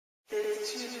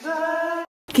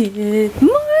Good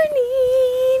morning!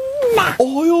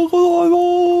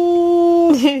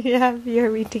 You have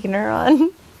your retainer on.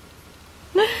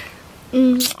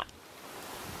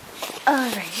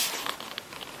 Alright.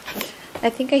 I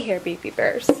think I hear baby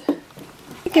bears.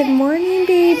 Good morning,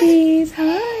 babies.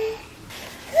 Hi.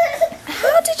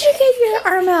 How did you get your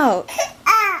arm out?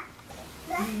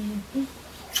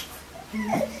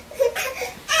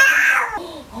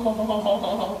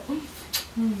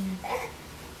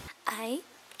 I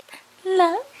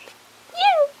love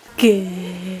you.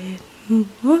 Good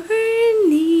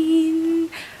morning.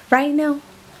 Right now.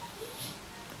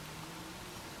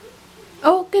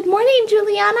 Oh, good morning,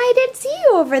 Juliana. I didn't see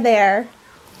you over there.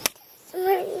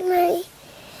 You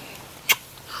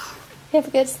have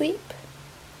a good sleep?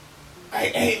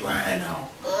 I ate Rhino.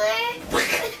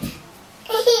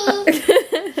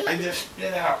 I just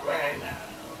spit out Rhino.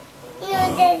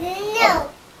 No.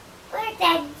 Where'd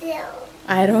that go?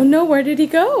 I don't know. Where did he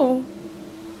go?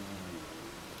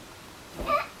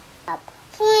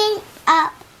 Clean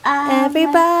up.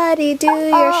 Everybody do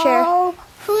your share.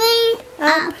 Clean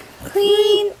up.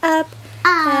 Clean up.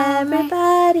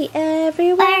 Everybody,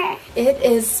 everywhere. It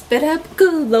is spit up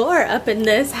galore up in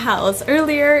this house.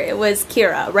 Earlier it was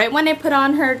Kira. Right when I put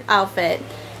on her outfit,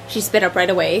 she spit up right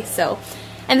away. So,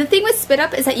 and the thing with spit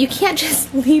up is that you can't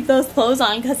just leave those clothes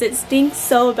on because it stinks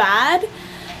so bad.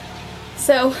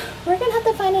 So we're gonna have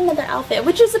to find another outfit,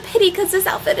 which is a pity because this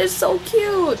outfit is so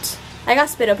cute. I got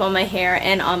spit up on my hair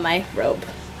and on my robe.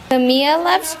 So Mia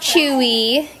loves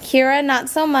Chewy, Kira not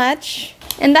so much.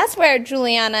 And that's where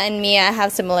Juliana and Mia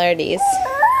have similarities.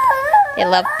 They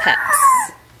love pets.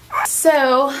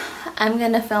 So I'm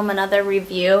gonna film another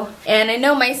review. And I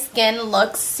know my skin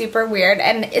looks super weird,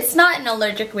 and it's not an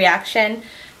allergic reaction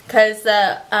because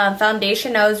the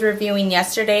foundation I was reviewing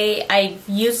yesterday, I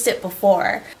used it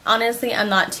before. Honestly, I'm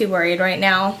not too worried right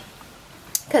now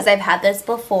because I've had this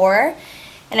before.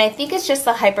 And I think it's just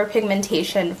the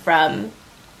hyperpigmentation from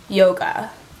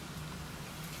yoga.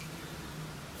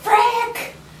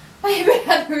 Frick! My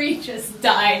battery just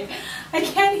died. I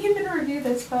can't even review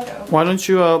this photo. Why don't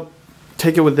you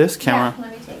take it with this camera? Yeah,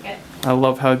 let me take it. I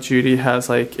love how Judy has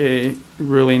like a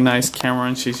really nice camera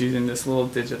and she's using this little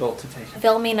digital to take it.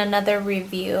 Filming another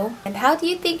review. And how do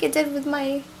you think it did with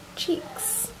my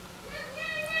cheeks?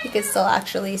 You can still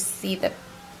actually see the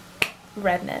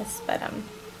redness, but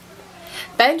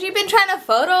Benji been trying to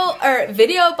photo or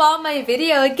video bomb my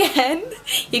video again.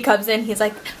 He comes in, he's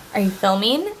like, are you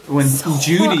filming? When so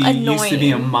Judy annoying. used to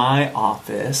be in my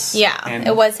office. Yeah, and,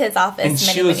 it was his office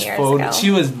and many years ago. She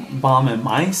was bombing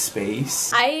my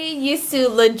space. I used to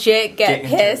legit get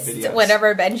pissed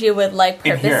whenever Benji would like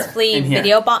purposefully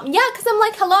video bomb. Yeah, because I'm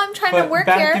like, hello, I'm trying to work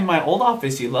here. Back in my old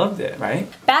office, you loved it, right?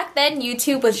 Back then,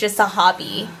 YouTube was just a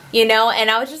hobby, you know, and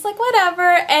I was just like, whatever.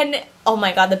 And oh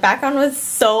my god, the background was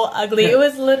so ugly. It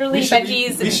was literally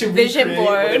Benji's vision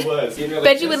board. You know,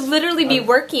 like Benji would literally be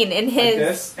working in his... Like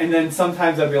this, and then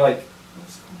sometimes I'd be like...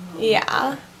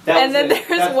 Yeah. And then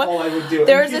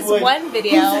there was this one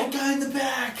video... Who's that guy in the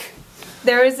back?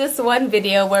 There was this one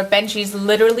video where Benji's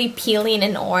literally peeling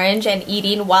an orange and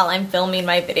eating while I'm filming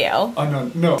my video.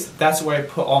 Oh, no. That's where I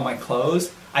put all my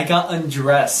clothes. I got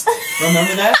undressed.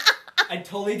 Remember that? I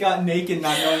totally got naked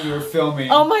not knowing you were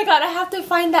filming. Oh my god, I have to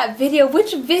find that video.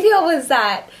 Which video was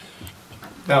that?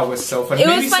 That was so funny.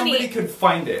 Maybe somebody could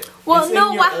find it. Well,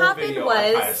 no, what happened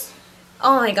was...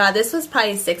 Oh my god, this was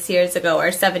probably 6 years ago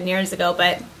or 7 years ago,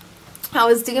 but I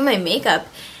was doing my makeup.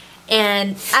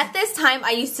 And at this time,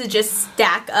 I used to just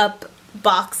stack up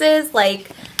boxes, like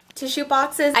tissue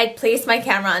boxes. I'd place my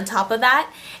camera on top of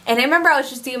that. And I remember I was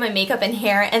just doing my makeup and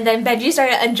hair, and then Benji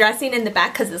started undressing in the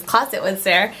back because his closet was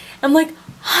there. I'm like,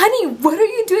 honey, what are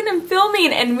you doing? I'm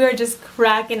filming. And we were just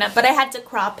cracking up. But I had to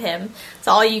crop him.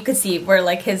 So all you could see were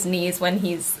like his knees when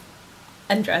he's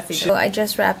undressing. So I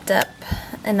just wrapped up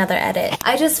another edit.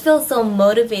 I just feel so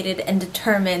motivated and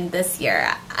determined this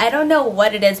year. I don't know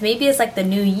what it is. Maybe it's like the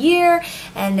new year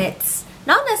and it's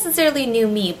not necessarily new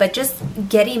me, but just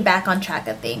getting back on track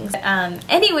of things.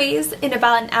 Anyways, in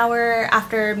about an hour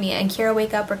after Mia and Kira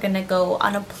wake up, we're gonna go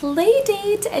on a play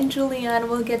date and Juliana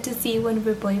will get to see one of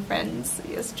her boyfriends.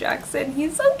 Yes, Jackson.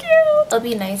 He's so cute. It'll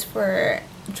be nice for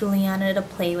Juliana to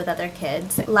play with other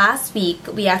kids. Last week,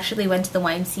 we actually went to the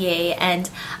YMCA, and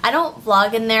I don't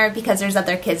vlog in there because there's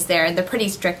other kids there and they're pretty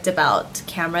strict about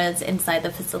cameras inside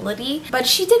the facility. But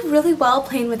she did really well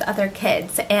playing with other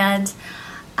kids, and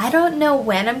I don't know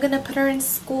when I'm gonna put her in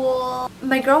school.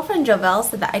 My girlfriend Jovel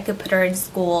said that I could put her in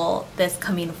school this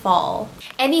coming fall.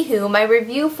 Anywho, my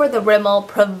review for the Rimmel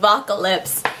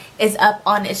Provocalypse is up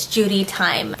on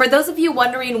Itsjudytime. For those of you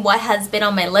wondering what has been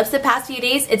on my lips the past few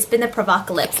days, it's been the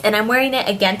Provoca Lips, and I'm wearing it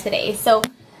again today. So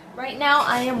right now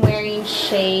I am wearing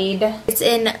shade. It's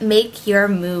in Make Your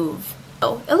Move.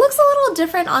 Oh, it looks a little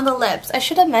different on the lips. I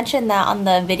should have mentioned that on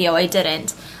the video, I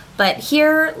didn't. But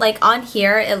here, like on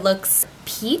here, it looks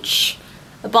peach,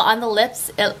 but on the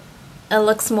lips, it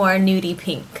looks more nudie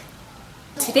pink.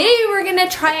 Today we're gonna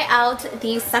try out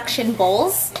these suction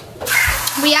bowls.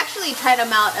 We actually tried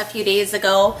them out a few days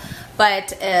ago,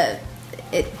 but it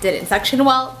didn't suction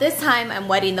well. This time I'm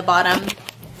wetting the bottom.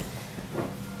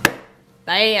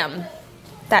 Bam!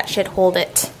 That should hold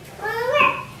it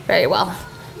very well.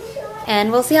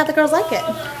 And we'll see how the girls like it.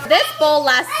 This bowl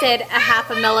lasted a half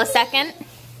a millisecond.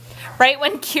 Right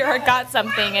when Kira got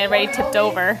something, it already tipped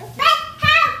over.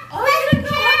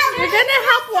 You're gonna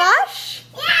help wash?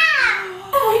 Yeah!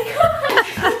 Oh my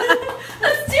gosh!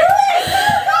 Let's do it! Yeah!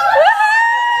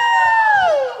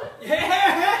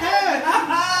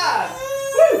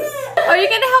 Are you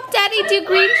gonna help Daddy do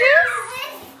green juice?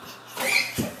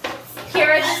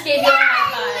 Kira just gave you a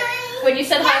high five. When you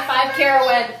said high five, Kira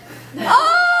went,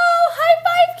 oh, high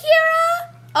five, Kira!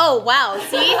 Oh, wow,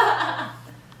 see?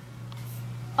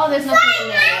 Oh, there's nothing in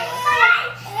there.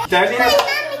 Daddy has,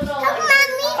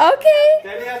 Okay.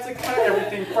 Daddy has to cut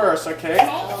everything first, okay?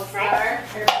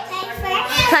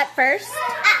 Cut first.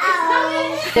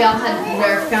 They all had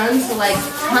Nerf guns, so like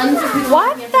tons of people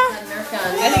What had the? Nerf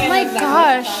guns. Oh my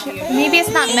gosh. Maybe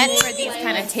it's not meant for these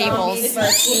kind of tables.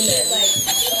 Not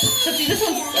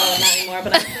anymore,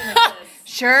 but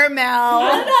Sure,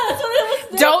 Mel.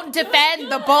 Don't defend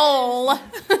the bowl.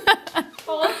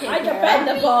 I defend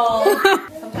the ball.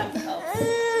 Sometimes it helps.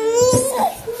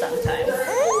 Sometimes.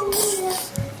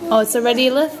 Oh, it's already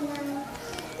lift?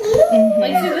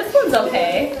 Like, see, this one's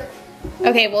okay.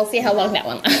 Okay, we'll see how long that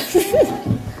one lasts.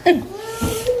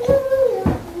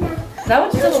 That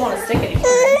one just doesn't want to stick anymore.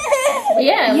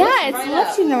 Yeah, Yeah, it's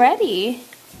lifting already.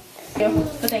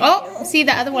 Oh, see,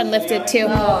 the other one lifted too.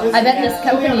 I bet this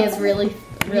company is really,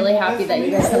 really happy that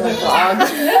you guys have a vlog.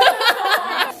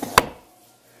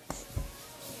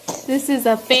 This is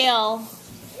a fail.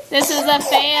 This is a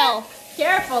fail.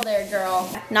 Careful there, girl.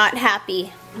 Not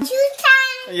happy.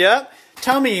 Yep.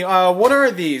 Tell me, what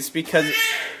are these? Because,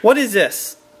 what is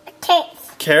this?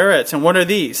 Carrots. And what are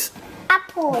these?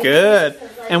 Apple. Good.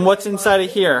 And what's inside of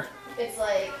here? It's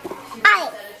like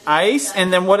Ice.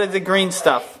 And then what is the green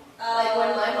stuff? like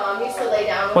when my mom used to lay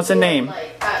down. What's the name?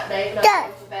 Like at night, not Duh.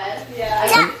 going to bed.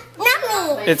 Yeah.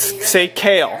 Not me. It's, say,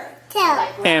 kale. Tail.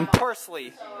 And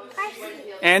parsley.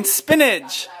 And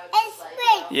spinach. It's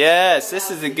big. Yes, this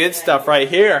is the good stuff right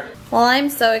here. Well, I'm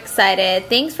so excited.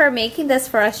 Thanks for making this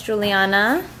for us,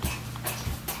 Juliana.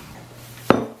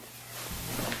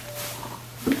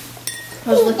 I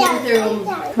was looking through.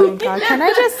 Oh God, can I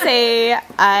just say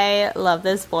I love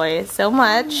this boy so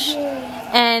much.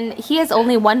 And he is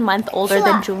only 1 month older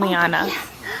than Juliana.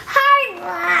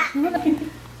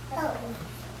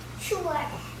 Sure.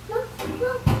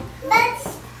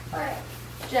 Let's.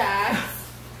 Jack.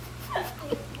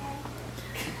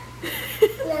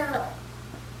 No.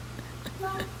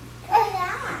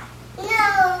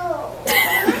 No.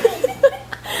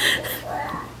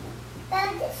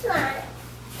 That's this one.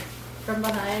 From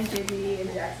behind, Judy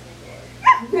and Jackson.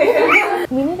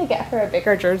 We need to get her a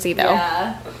bigger jersey though.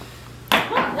 Yeah.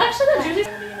 Actually, that Judy's.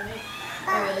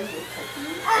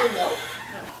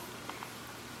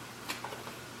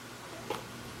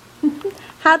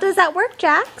 How does that work,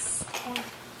 Jax?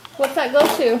 What's that go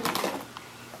to?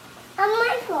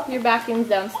 I'm Your vacuum's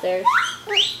downstairs.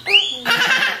 She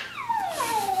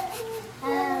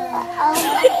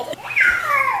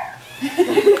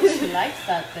likes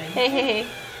that thing. Hey, hey, hey.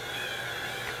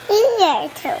 Here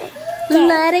too.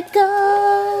 Let it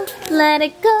go. Let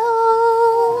it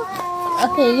go.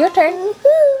 Okay, your turn.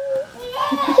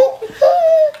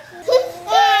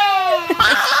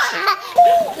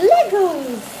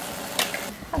 Legos.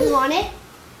 You want it?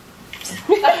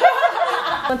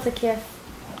 What's a kiss?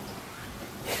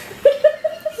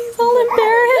 He's all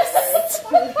embarrassed.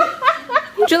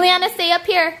 Juliana, stay up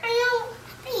here. I don't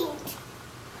think.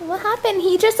 What happened?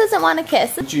 He just doesn't want to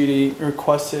kiss. Judy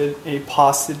requested a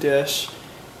pasta dish,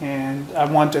 and I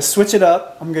want to switch it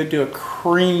up. I'm going to do a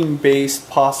cream-based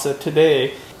pasta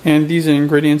today. And these are the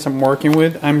ingredients I'm working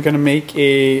with. I'm going to make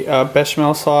a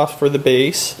bechamel sauce for the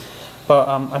base. But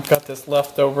I've got this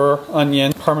leftover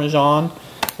onion, parmesan,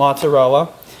 mozzarella.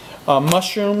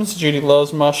 Mushrooms, Judy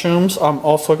loves mushrooms. I'm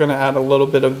also going to add a little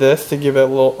bit of this to give it a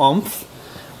little oomph.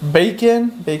 Bacon,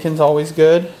 bacon's always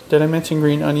good. Did I mention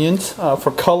green onions?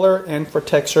 For color and for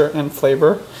texture and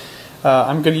flavor.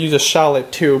 I'm going to use a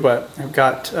shallot too, but I've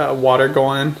got water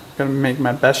going. I'm going to make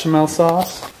my bechamel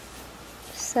sauce.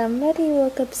 Somebody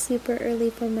woke up super early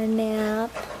from a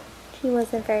nap. She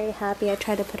wasn't very happy. I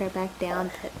tried to put her back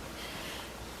down, but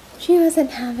she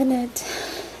wasn't having it.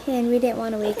 And we didn't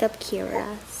want to wake up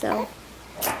Kira, so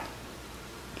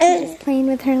she's playing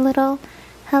with her little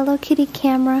Hello Kitty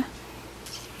camera.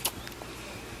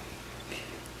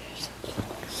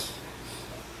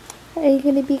 Are you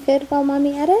going to be good while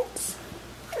Mommy edits?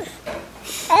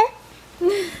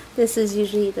 This is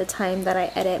usually the time that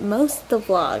I edit most of the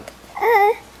vlog.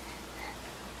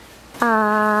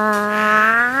 Are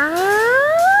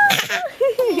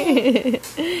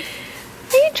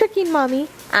you tricking Mommy?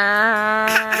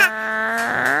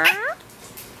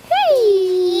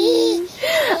 Hey!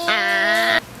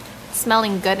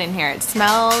 Smelling good in here. It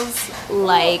smells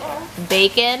like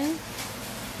bacon.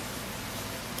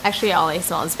 Actually, all I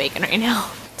smell is bacon right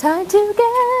now. Time to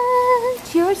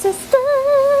get your sister.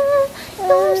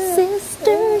 Your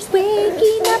sister's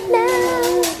waking up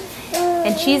now.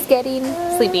 And she's getting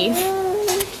sleepy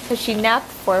because she napped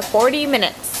for 40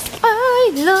 minutes.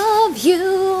 I love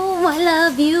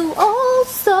you all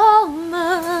so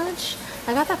much.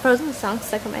 I got that Frozen song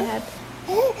stuck in my head.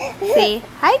 Say,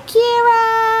 hi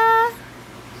Kira.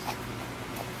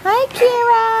 Hi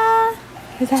Kira.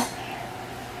 Who's that?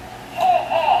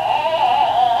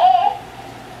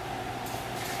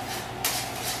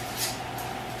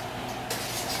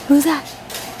 Who's that?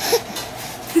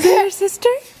 Is that your sister?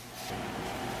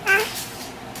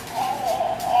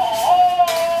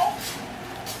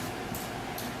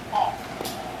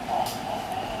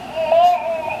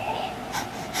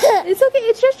 It's okay,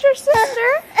 it's just your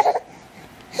sister.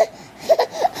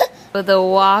 The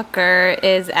walker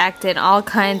is acting all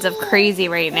kinds of crazy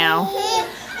right now.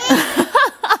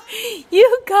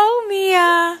 You go,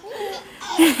 Mia.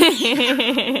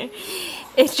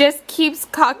 It just keeps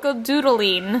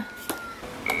cock-a-doodling.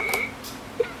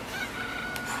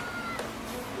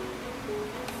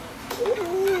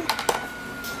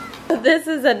 This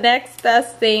is the next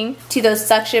best thing to those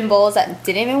suction bowls that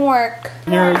didn't even work.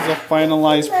 Here's a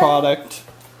finalized product,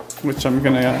 which I'm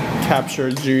gonna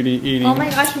capture Judy eating. Oh my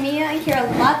gosh, Mia and Kira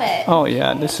love it. Oh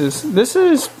yeah, this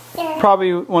is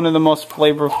probably one of the most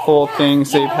flavorful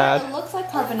things they've had. It looks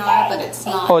like carbonara, but it's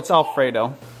not. Oh, it's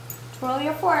Alfredo. Twirl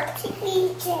your fork.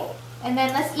 And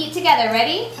then let's eat together.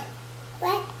 Ready?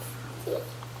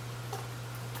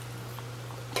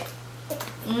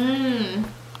 Mmm.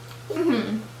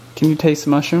 Mm-hmm. Can you taste the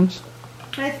mushrooms?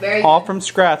 That's very All good. from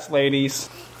scratch, ladies.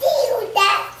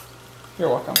 You're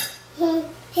welcome.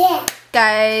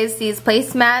 Guys, these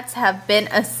placemats have been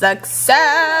a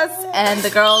success and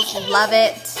the girls love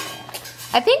it.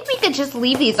 I think we could just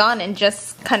leave these on and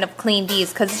just kind of clean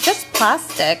these because it's just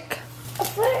plastic.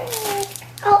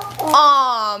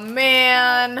 Oh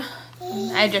man.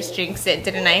 I just jinxed it,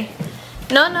 didn't I?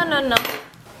 No.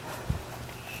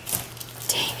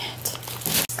 Dang it.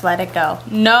 Just let it go.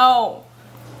 No.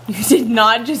 You did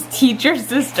not just teach your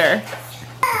sister.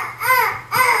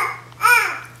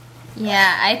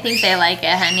 Yeah, I think they like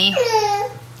it, honey.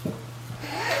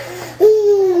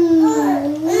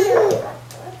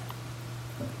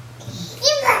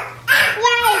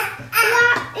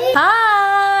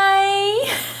 Hi!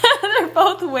 They're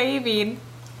both waving.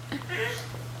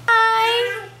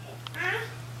 Hi!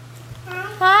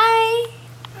 Hi!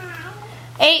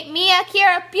 Hey, Mia,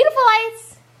 Kira, beautiful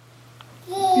eyes!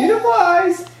 Beautiful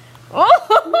eyes! Oh,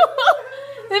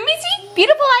 let me see.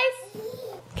 Beautiful eyes.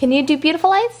 Can you do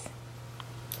beautiful eyes?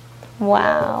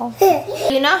 Wow.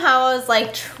 You know how I was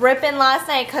like tripping last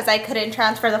night because I couldn't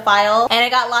transfer the file? And I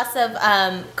got lots of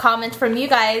comments from you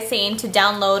guys saying to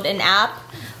download an app.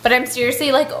 But I'm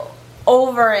seriously like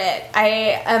over it.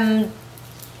 I'm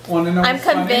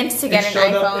convinced to get an iPhone.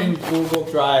 It showed up in Google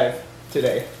Drive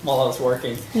today while I was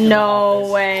working. No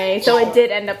way. So it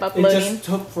did end up uploading. It just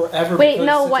took forever. Wait,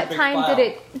 no, what time did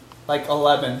it? Like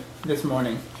 11 this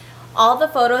morning. All the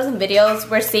photos and videos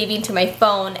were saving to my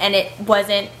phone and it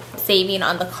wasn't saving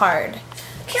on the card.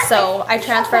 So I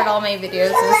transferred all my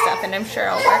videos and stuff and I'm sure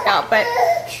it'll work out, but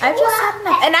I've just had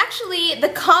enough. And actually, the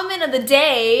comment of the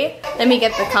day, let me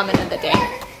get the comment of the day.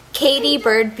 Katie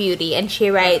Bird Beauty, and she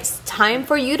writes, time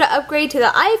for you to upgrade to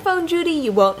the iPhone, Judy,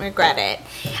 you won't regret it.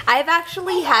 I've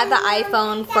actually had the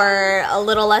iPhone for a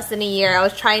little less than a year. I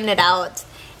was trying it out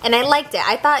and I liked it.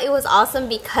 I thought it was awesome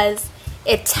because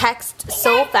it texts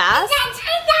so fast.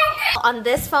 On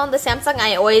this phone, the Samsung,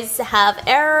 I always have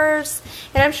errors,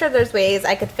 and I'm sure there's ways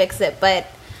I could fix it, but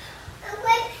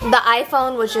the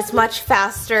iPhone was just much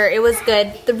faster. It was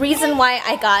good. The reason why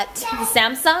I got the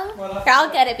Samsung, here, I'll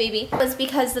get it, baby, was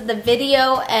because of the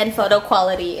video and photo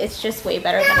quality. It's just way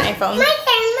better than iPhone. My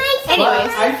turn.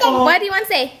 Anyways, what do you want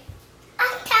to say?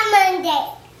 Comment day.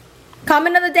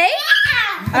 Comment of the day?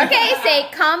 Yeah. Okay, say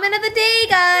comment of the day,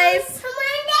 guys.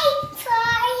 Comment day,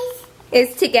 toys.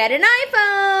 Is to get an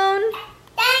iPhone.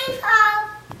 Thank all.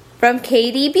 From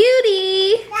Katie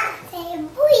Beauty. That's a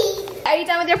boy. Are you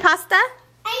done with your pasta?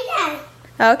 I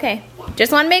Okay.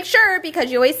 Just want to make sure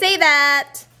because you always say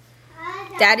that.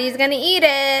 know. Daddy's gonna eat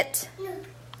it.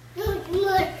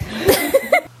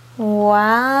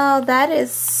 Wow, that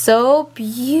is so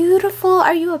beautiful.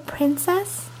 Are you a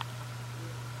princess?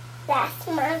 That's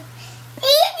my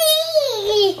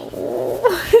baby.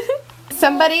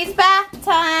 Somebody's bath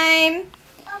time.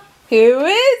 Who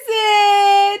is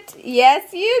it?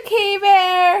 Yes, you,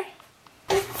 K-Bear.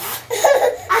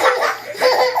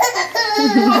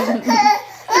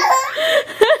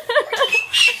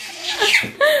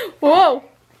 Whoa.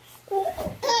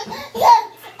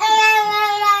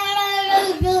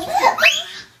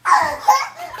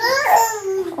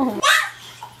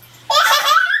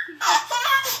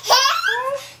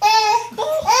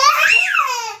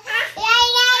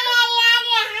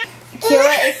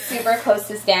 Kira is super close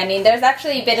to standing. There's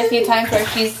actually been a few times where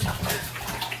she's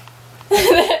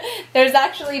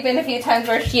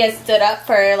she has stood up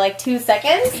for like 2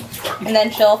 seconds and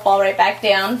then she'll fall right back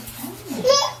down.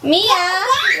 Mia,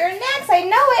 you're next. I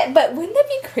know it, but wouldn't it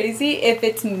be crazy if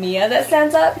it's Mia that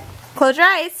stands up? Close your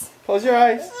eyes. Close your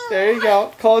eyes. There you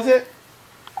go. Close it.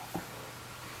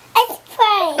 It's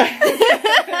fine.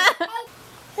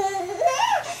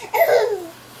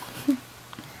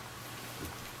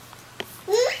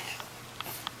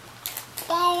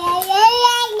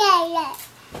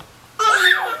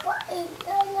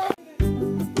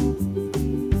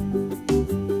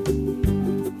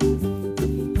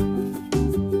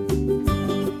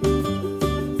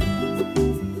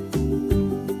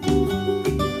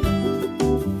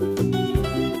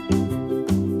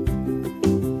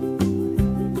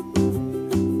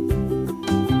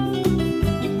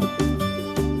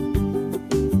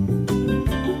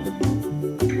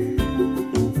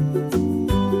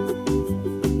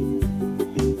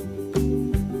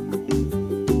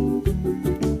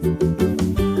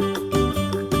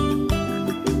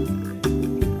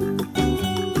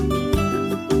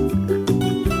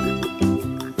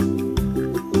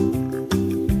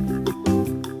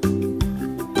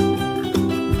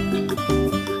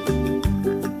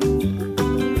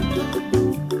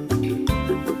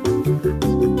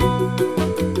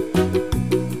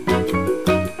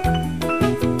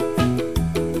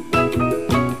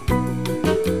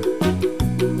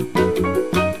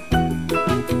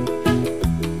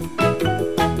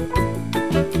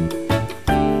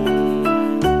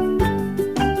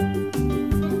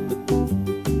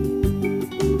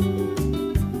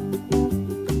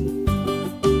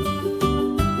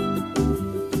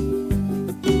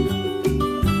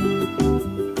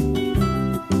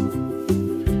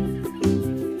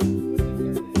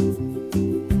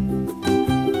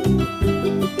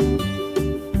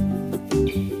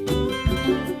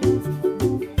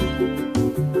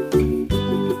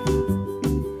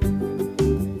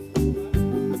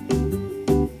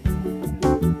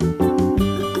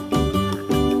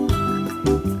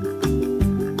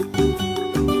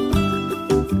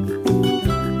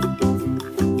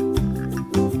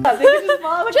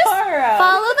 Just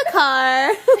follow the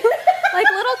car like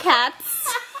little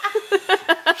cats.